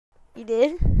You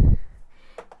did?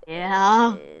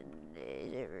 Yeah.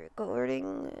 Is it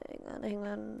recording? Hang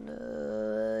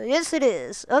on. Yes, it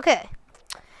is. Okay.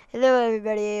 Hello,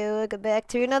 everybody. Welcome back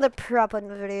to another prop hunt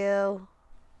video.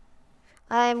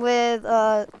 I'm with,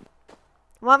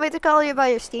 want me to call you by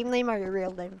your Steam name or your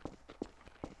real name?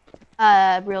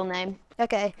 Real name.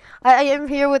 Okay. I am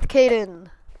here with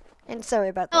Kaden. And sorry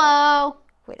about that. Hello.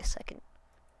 Wait a second.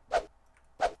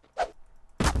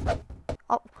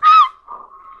 Oh.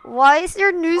 Why is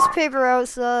there newspaper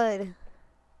outside?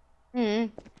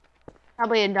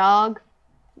 Probably a dog.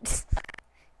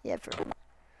 Yeah,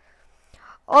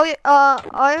 oh, yeah,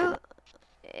 are you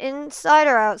inside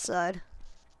or outside?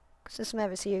 Cause this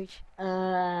map is huge.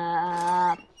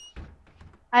 I'm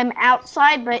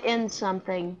outside, but in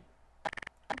something.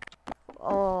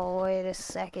 Oh, wait a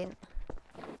second.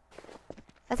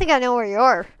 I think I know where you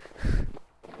are. I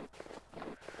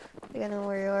think I know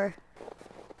where you are.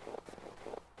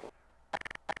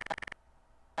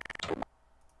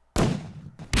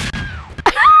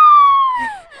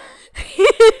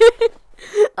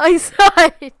 I saw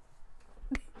it.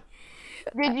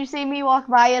 Did you see me walk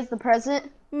by as the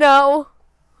present? No.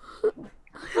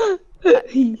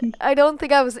 I don't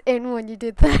think I was in when you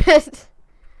did that.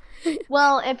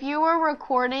 Well, if you were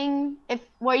recording,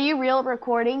 were you real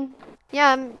recording?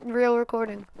 Yeah, I'm real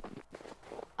recording.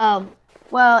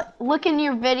 Well, look in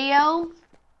your video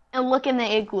and look in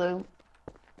the igloo.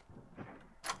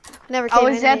 Never came I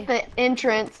was in at me. the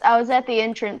entrance. I was at the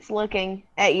entrance looking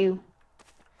at you.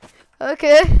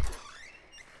 Okay.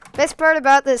 Best part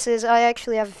about this is I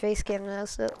actually have a face cam now,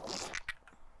 so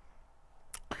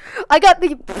I got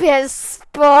the best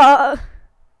spot.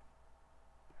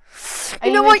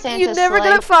 You know what? You're never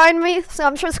gonna find me, so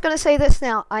I'm just gonna say this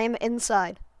now. I am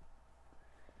inside.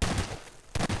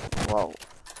 Whoa.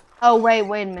 Oh wait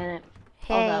a minute.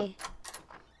 Hold up. Hey.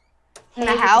 In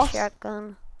Hey, the house?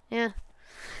 Shotgun. Yeah.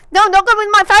 No, don't go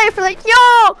in my fireplace.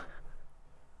 Yo!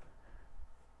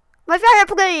 My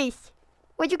fireplace.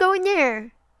 Why'd you go in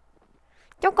there?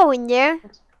 Don't go in there.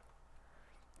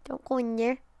 Don't go in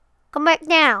there. Come back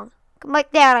down. Come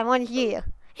back down. I want to see you.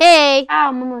 Hey. Ow,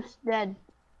 I'm almost dead.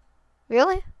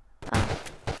 Really? Oh.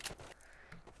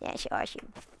 That's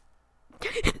awesome.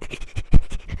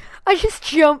 I just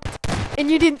jumped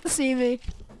and you didn't see me.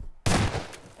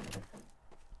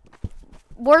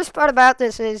 Worst part about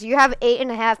this is you have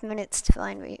 8.5 minutes to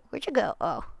find me. Where'd you go?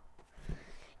 Oh.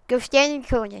 Go stand in the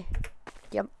corner.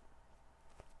 Jump.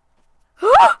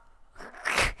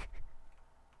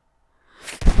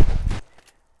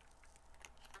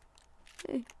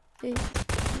 You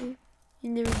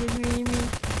never did me.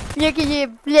 Look at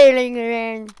you flailing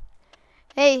around.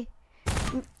 Hey.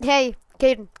 Hey.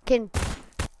 Kaden.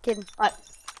 What?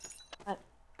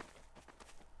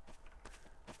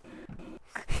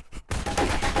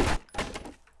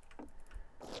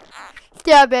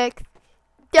 Starbucks.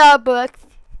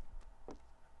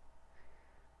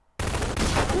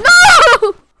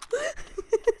 No!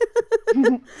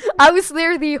 I was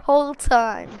there the whole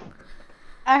time.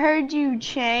 I heard you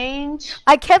change.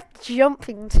 I kept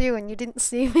jumping too and you didn't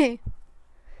see me.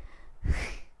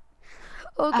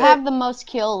 Okay. I have the most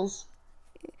kills.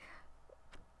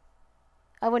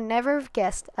 I would never have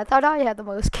guessed. I thought I had the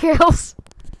most kills.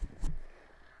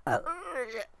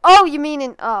 Oh, you mean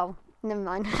in... Oh, never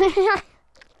mind.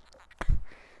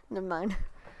 Never mind.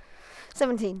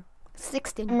 17.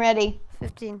 16. I'm ready.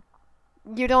 15.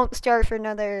 You don't start for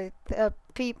another...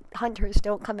 hunters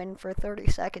don't come in for 30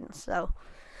 seconds, so...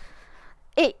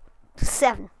 8,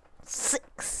 7,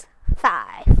 6,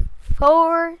 5,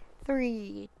 4,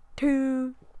 3,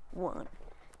 2, 1.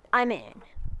 I'm in.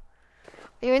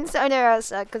 Are you inside or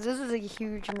outside? Because this is a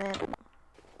huge map.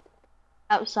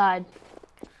 Outside.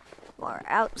 Or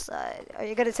outside. Are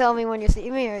you going to tell me when you see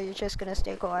me, or are you just going to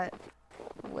stay quiet?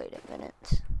 Wait a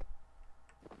minute.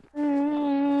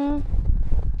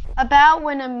 About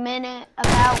when a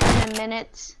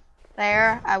minute's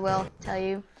there, I will tell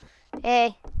you.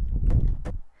 Hey.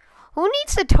 Who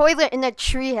needs a toilet in a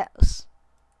treehouse?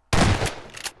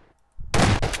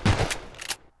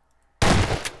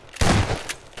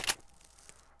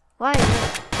 Why?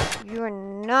 You are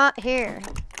not here.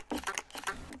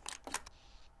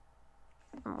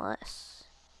 Unless.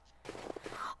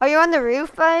 Are you on the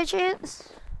roof by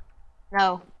chance?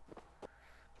 No.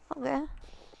 Okay.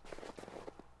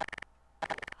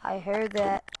 I heard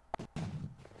that.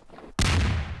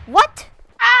 What?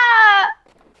 Ah!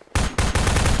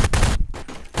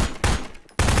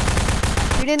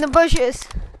 You're in the bushes.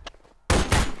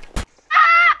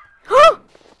 Ah!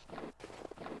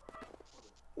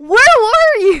 Where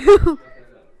were you?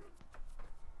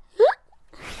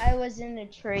 I was in a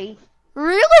tree.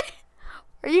 Really?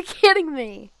 Are you kidding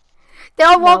me? Did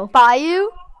I walk No. by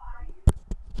you?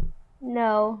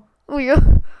 No. Oh,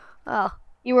 you. Oh.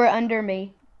 You were under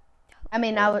me. I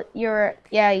mean, you were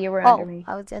under Oh, me.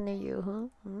 I was under you,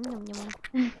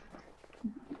 huh?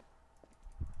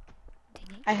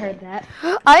 I heard that.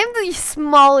 I am the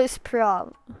smallest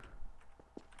prop.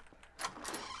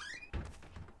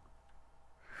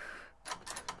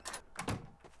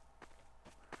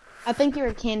 I think you're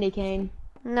a candy cane.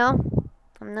 No,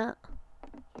 I'm not.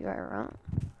 You are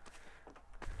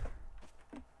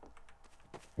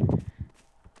wrong.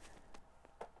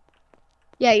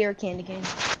 Yeah, you're a candy cane.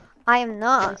 I am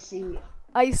not. Let's see.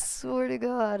 I swear to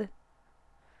God.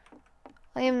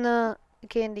 I am not a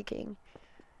candy king.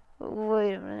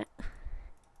 Wait a minute.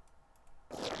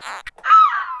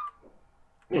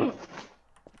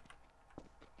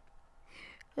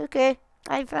 Okay,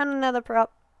 I found another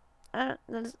prop.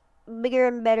 That's bigger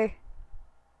and better.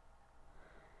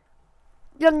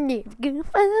 You're never gonna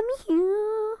find me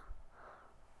here.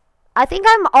 I think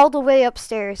I'm all the way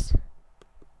upstairs.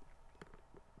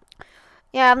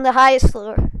 Yeah, I'm the highest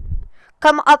floor.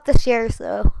 Come up the stairs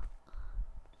though.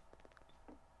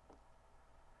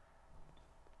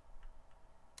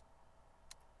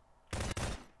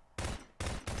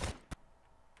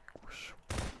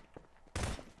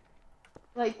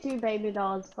 Like 2 baby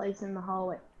dolls placed in the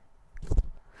hallway.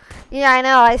 Yeah, I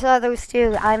know. I saw those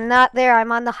too. I'm not there.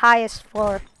 I'm on the highest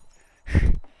floor.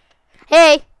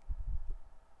 Hey!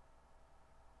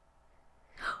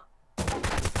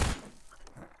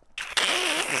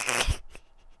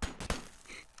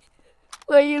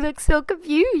 Why you look so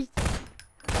confused?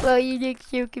 Why you look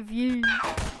so confused?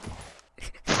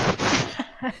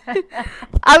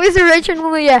 I was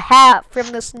originally a hat from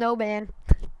the snowman.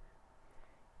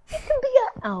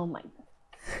 Oh my.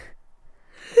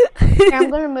 Here, I'm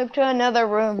gonna move to another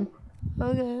room.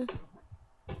 Okay.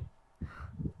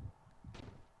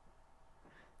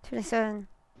 27,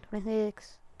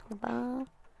 26, 25,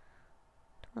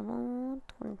 21,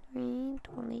 23,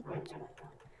 22,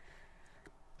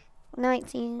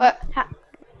 19. But I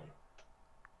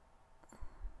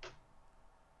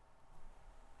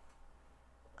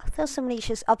thought somebody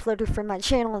just uploaded from my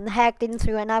channel and hacked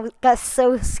into it, and I got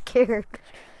so scared.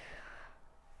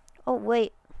 Oh,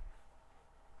 wait.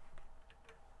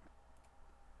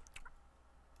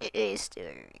 It is still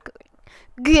recording.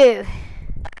 Go!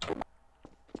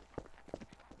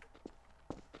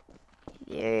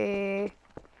 Yeah.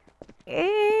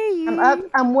 I'm up.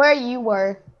 I'm where you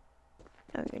were.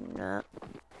 No, you're not.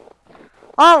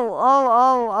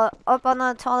 Oh, up on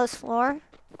the tallest floor?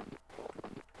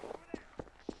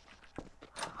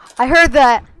 I heard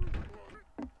that.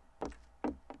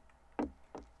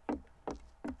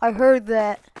 I heard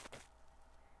that.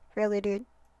 Really, dude?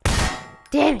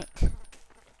 Damn it.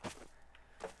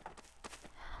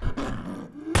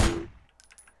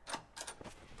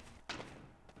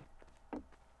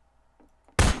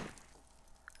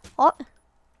 What?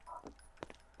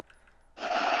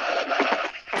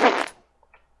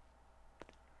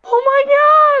 Oh my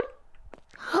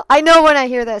god! I know when I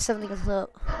hear that something's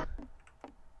up.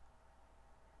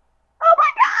 Oh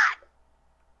my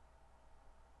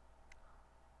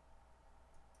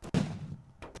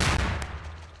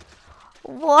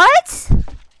What?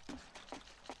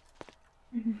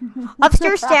 god!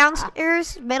 Upstairs,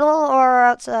 downstairs, middle, or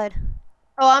outside?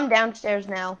 Oh, I'm downstairs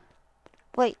now.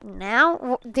 Wait,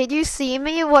 now? Did you see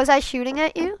me? Was I shooting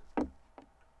at you?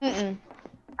 Mm-mm.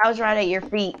 I was right at your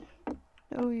feet.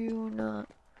 No, you were not.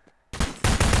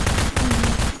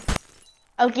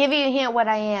 I'll give you a hint what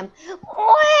I am.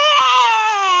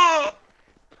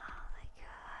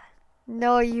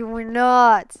 No, you were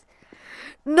not.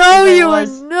 No, Yes, I you were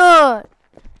was. not.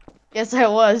 Yes, I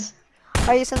was.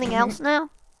 Are you something else now?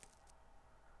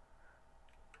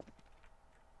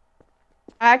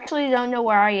 I actually don't know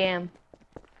where I am.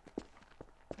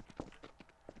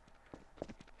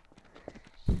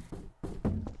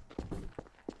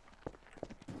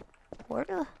 Where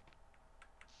the...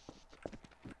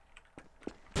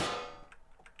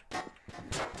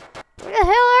 Where the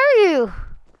hell are you?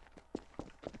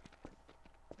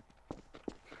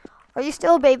 Are you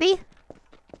still a baby?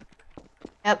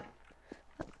 Yep.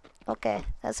 Okay,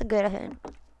 that's a good hint.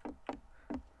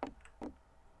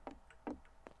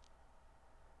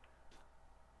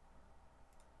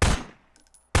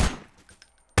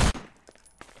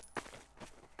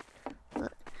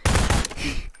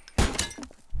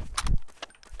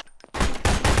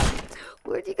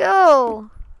 Where'd you go?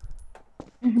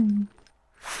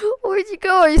 Where'd you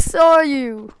go? I saw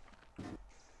you.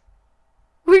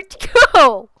 Where'd you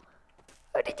go?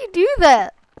 Why did you do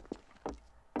that?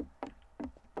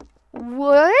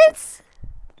 What?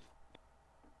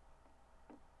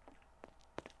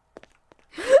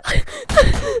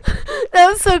 That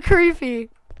was so creepy.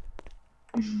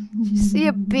 See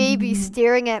a baby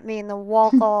staring at me and then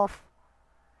walk off.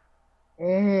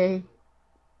 Hey.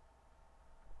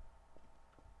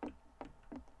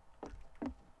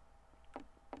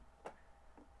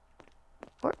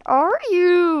 Where are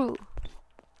you?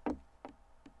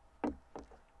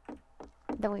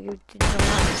 No, you did not.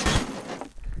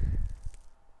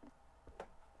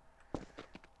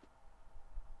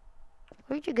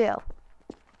 Where'd you go?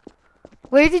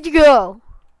 Where did you go?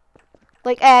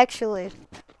 Like, actually.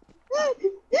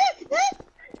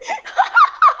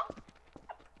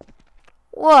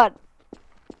 What?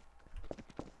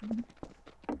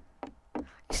 You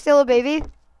still a baby?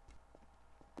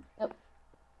 Yep.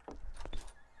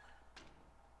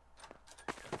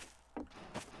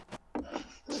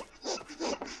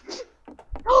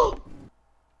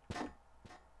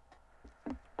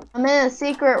 I'm in a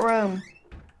secret room.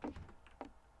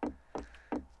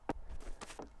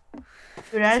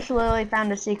 Dude, I just literally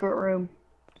found a secret room.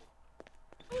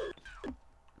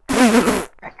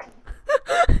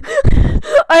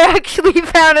 I actually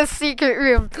found a secret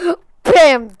room.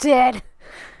 Bam, dead.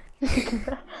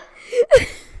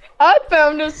 I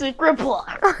found a secret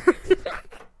block.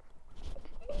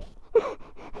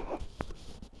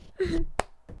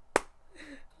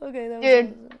 Okay, that was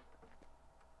Dude,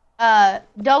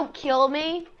 don't kill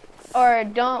me, or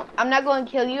don't. I'm not going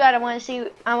to kill you. I don't want to see.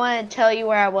 I want to tell you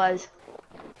where I was.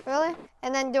 Really?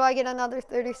 And then do I get another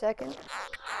 30 seconds?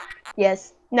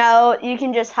 Yes. No, you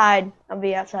can just hide. I'll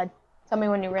be outside. Tell me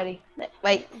when you're ready.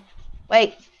 Wait.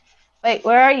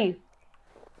 Where are you?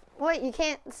 What? You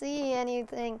can't see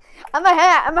anything. I'm a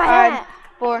hat. I'm a hat.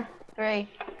 5, 4, 3,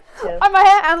 2. I'm a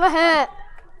hat. I'm a hat.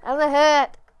 I'm a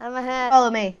hat. I'm a hat. Follow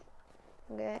me.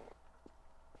 Okay.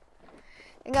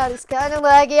 Hang on, it's kind of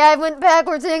laggy. I went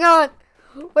backwards. Hang on.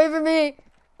 Wait for me.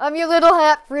 I'm your little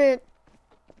hat friend.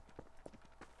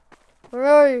 Where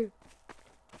are you?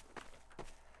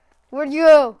 Where'd you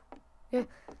go?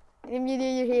 I'm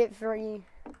your hat friend.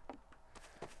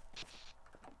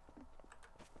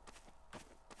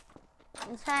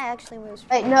 This guy actually moves.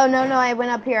 Wait, no. I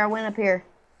went up here.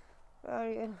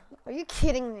 Are you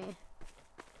kidding me?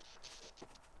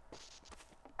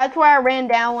 That's where I ran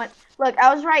down. Look,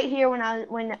 I was right here when I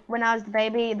was the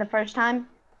baby the first time.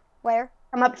 Where?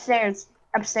 I'm upstairs.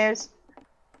 I'm upstairs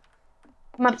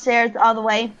all the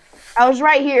way. I was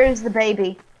right here as the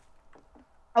baby.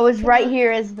 I was right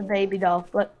here as the baby doll.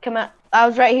 Look, come on. I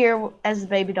was right here as the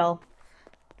baby doll.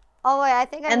 Oh wait, I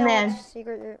think I And know then- which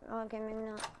secret. Okay, maybe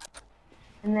not.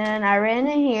 And then I ran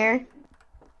in here.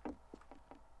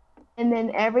 And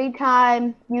then every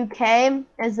time you came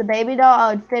as the baby doll,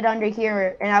 I would fit under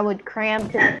here and I would cram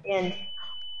to the end.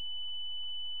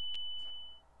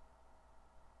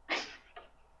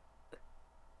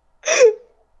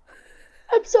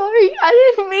 I'm sorry.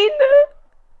 I didn't mean to.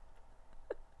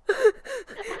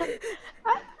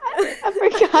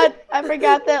 I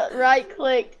forgot that right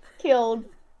click killed.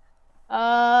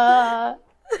 I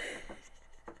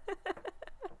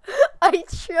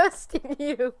trust in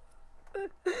you.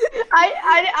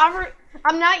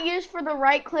 I'm not used for the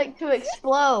right click to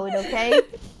explode, okay?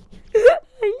 I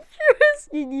trust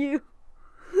in you.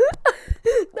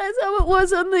 That's how it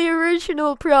was on the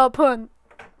original prop hunt.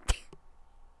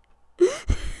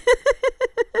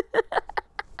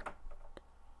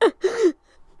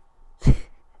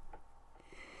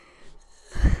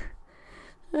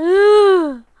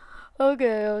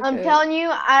 Okay. I'm telling you,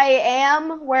 I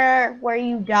am where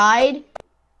you died,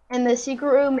 and the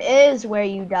secret room is where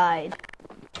you died,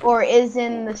 or is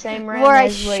in the same room where I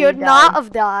as where should you not died.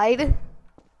 have died.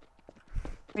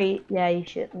 Yeah, you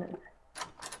shouldn't have.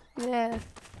 Yeah.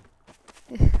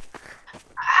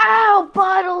 Ow,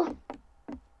 bottle!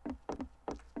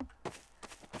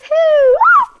 Phew.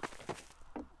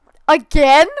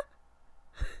 Again?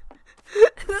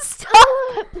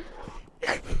 Stop.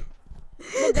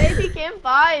 The baby can't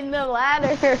find the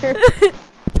ladder.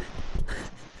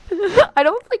 I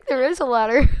don't think there is a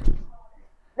ladder.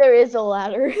 There is a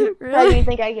ladder. How do Really? you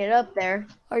think I get up there?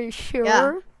 Are you sure?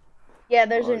 Yeah. Yeah,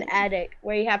 there's an attic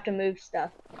where you have to move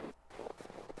stuff.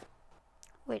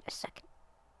 Wait a second.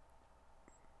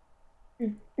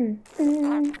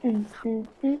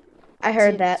 I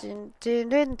heard that.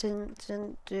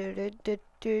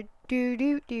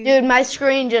 Dude, my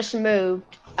screen just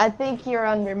moved. I think you're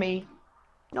under me.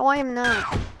 No, I am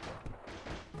not.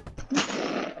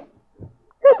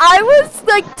 I was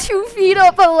like 2 feet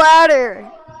up a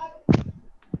ladder.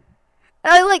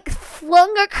 And I like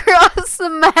flung across the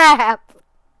map.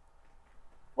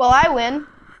 Well, I win.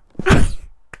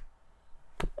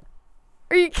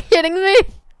 Are you kidding me?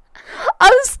 I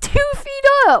was 2 feet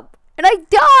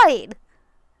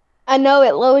I know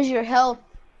it lowers your health.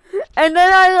 And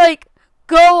then I like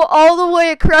go all the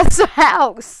way across the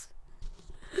house.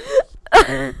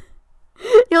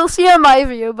 You'll see on my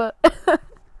view, but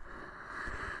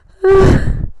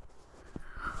I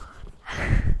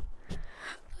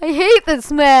hate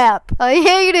this map. I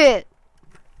hate it.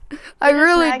 I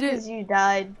really do. Because you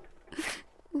died.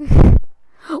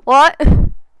 What?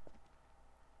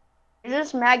 You're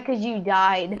just mad because you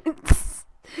died.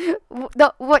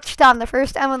 Which time? The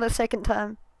first time or the second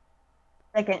time?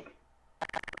 Second.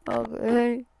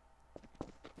 Okay.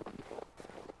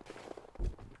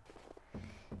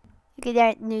 Look at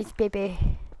that news, baby.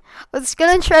 I was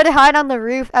gonna try to hide on the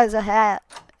roof as a hat,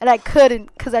 and I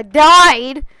couldn't because I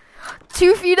died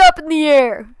 2 feet up in the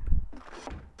air.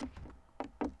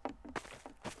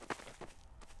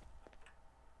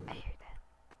 I hear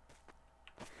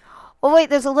that. Oh wait,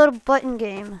 there's a little button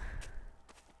game.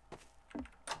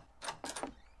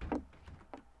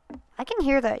 I can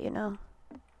hear that, you know.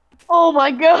 Oh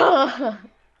my god!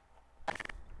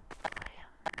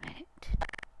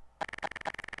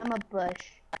 I'm a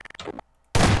bush.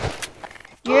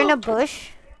 You're in a bush?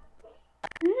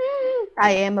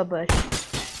 I am a bush.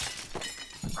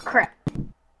 Crap.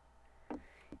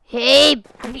 Hey,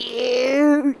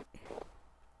 bear.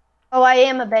 Oh, I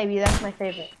am a baby. That's my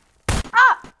favorite.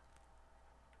 Ah!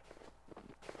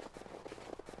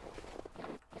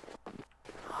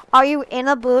 Are you in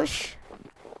a bush?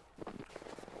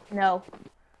 No.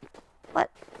 What?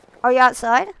 Are you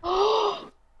outside?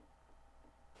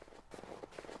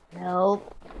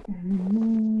 Nope.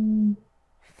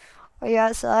 Are you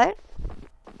outside?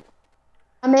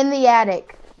 I'm in the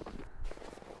attic.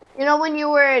 You know when you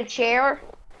were a chair?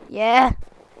 Yeah.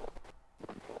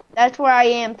 That's where I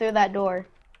am through that door.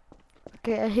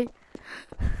 Okay.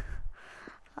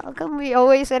 How come we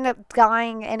always end up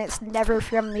dying and it's never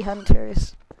from the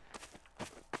hunters?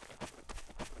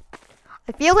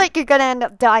 I feel like you're gonna end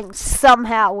up dying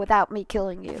somehow without me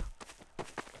killing you.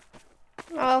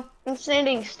 Oh, I'm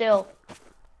standing still.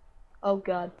 Oh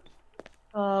god.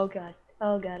 Oh god.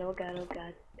 Oh god. Oh god. Oh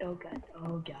god. Oh god.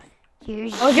 Oh god. You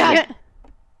Oh god.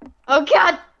 Oh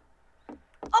god.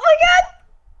 Oh my god.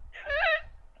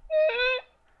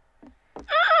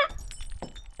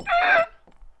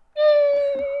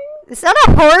 Is that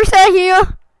a horse I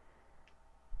hear?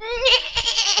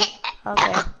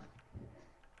 Okay.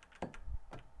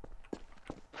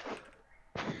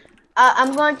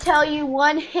 I'm going to tell you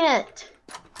one hint.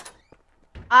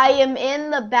 I am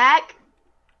in the back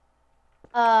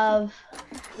of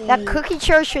That cookie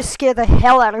jar should scare the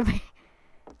hell out of me.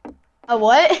 A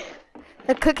what?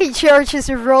 The cookie jar is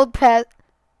a road pet.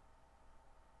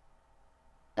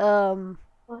 What?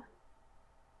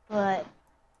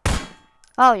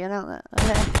 Oh, you know that.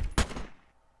 Okay.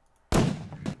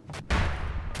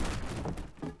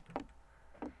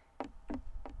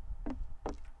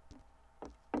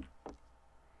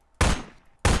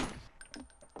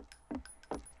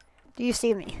 Do you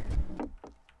see me?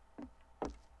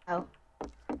 No.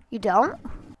 You don't?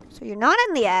 So you're not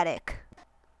in the attic.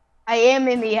 I am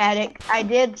in the attic. I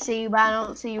did see you, but I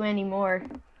don't see you anymore.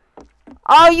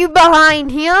 Are you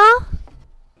behind here?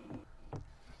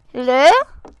 Hello?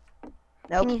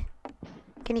 Nope.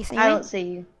 Can you see I me? don't see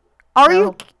you. Are No.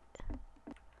 you?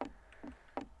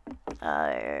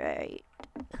 Alright.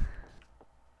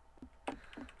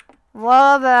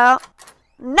 What about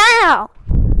now?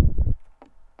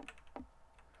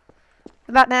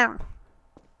 About now?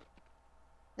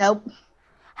 Nope.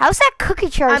 How's that cookie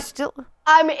jar still?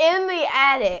 I'm in the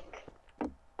attic.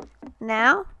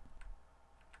 Now?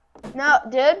 No,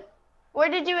 dude. Where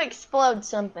did you explode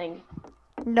something?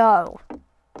 No.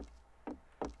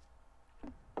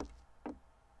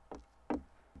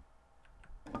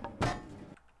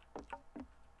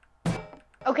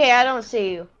 Okay, I don't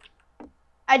see you.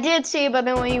 I did see you, but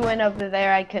then when you went over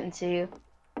there, I couldn't see you.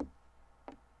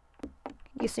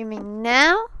 You see me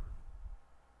now?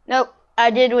 Nope. I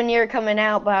did when you were coming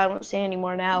out, but I don't see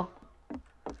anymore now.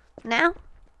 Now?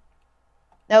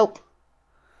 Nope.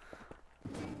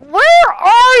 Where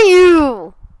are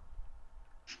you?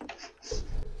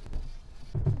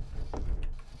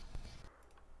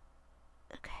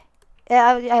 Okay.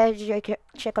 Yeah, I had to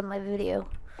check on my video.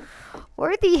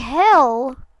 Where the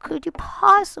hell could you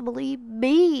possibly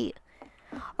be?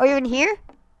 Are you in here?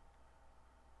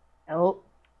 Nope.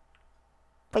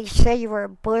 But you said you were a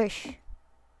bush.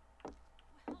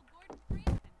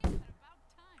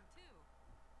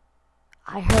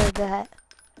 I heard that.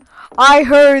 I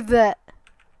heard that.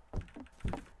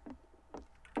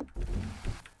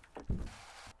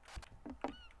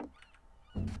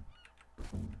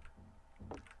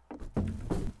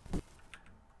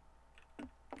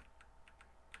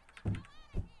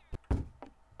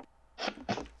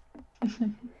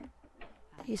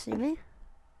 You see me?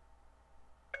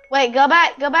 Wait, go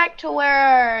back to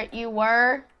where you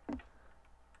were.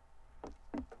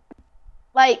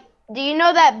 Like, do you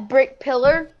know that brick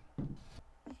pillar?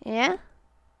 Yeah?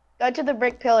 Go to the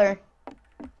brick pillar.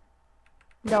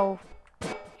 No.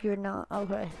 You're not.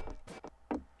 Okay.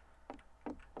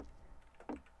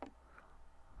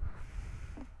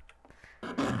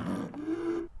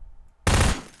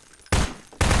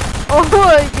 Oh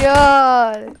my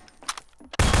god!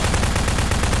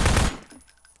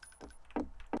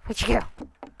 Where'd you go?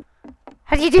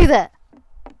 How do you do that?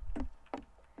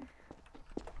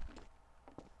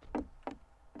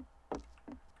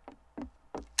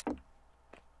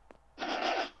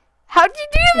 How'd you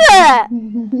do that?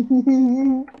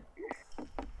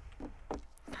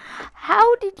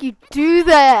 How did you do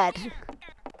that?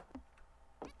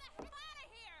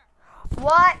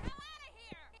 What?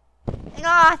 Hang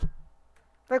on.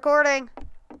 Recording.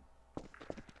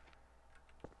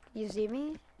 You see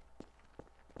me?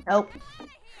 Nope.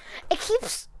 It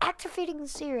keeps activating the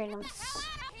siren.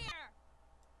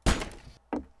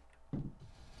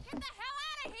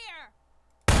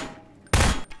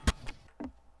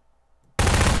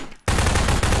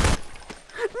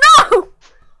 No!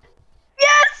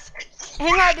 Yes!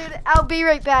 Hang on, dude. I'll be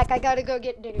right back. I gotta go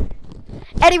get dinner.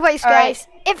 Anyways, guys,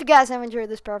 if you guys have enjoyed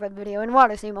this perfect video and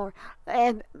want to see more,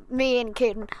 and me and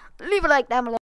Kaden, leave a like down below.